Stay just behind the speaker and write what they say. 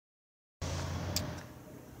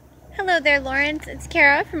Hello there, Lawrence. It's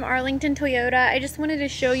Kara from Arlington Toyota. I just wanted to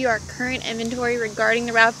show you our current inventory regarding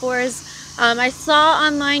the RAV4s. I saw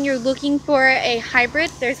online you're looking for a hybrid.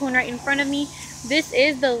 There's one right in front of me. This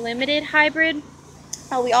is the limited hybrid.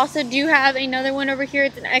 We also do have another one over here.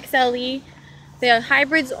 It's an XLE. The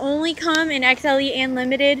hybrids only come in XLE and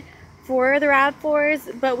limited for the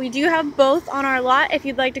RAV4s, but we do have both on our lot if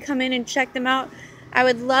you'd like to come in and check them out. I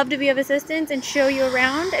would love to be of assistance and show you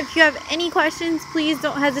around. If you have any questions, please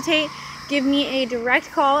don't hesitate. Give me a direct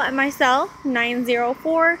call at my cell,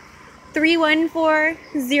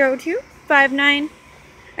 904-314-0259.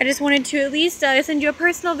 I just wanted to at least send you a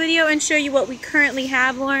personal video and show you what we currently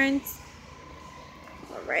have, Lawrence.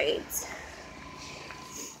 All right.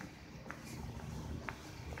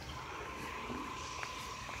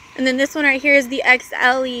 And then this one right here is the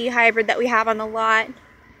XLE hybrid that we have on the lot.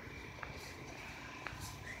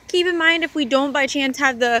 Keep in mind, if we don't by chance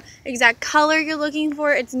have the exact color you're looking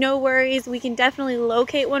for, it's no worries. We can definitely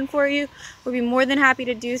locate one for you. We'll be more than happy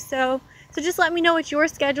to do so. So just let me know what your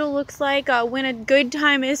schedule looks like, when a good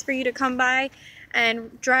time is for you to come by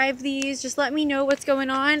and drive these. Just let me know what's going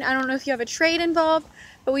on. I don't know if you have a trade involved,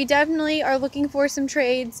 but we definitely are looking for some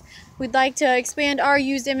trades. We'd like to expand our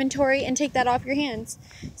used inventory and take that off your hands.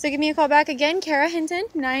 So give me a call back again, Kara Hinton,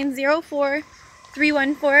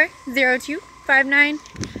 904-314-0259.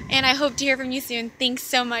 And I hope to hear from you soon. Thanks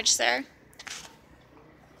so much, sir.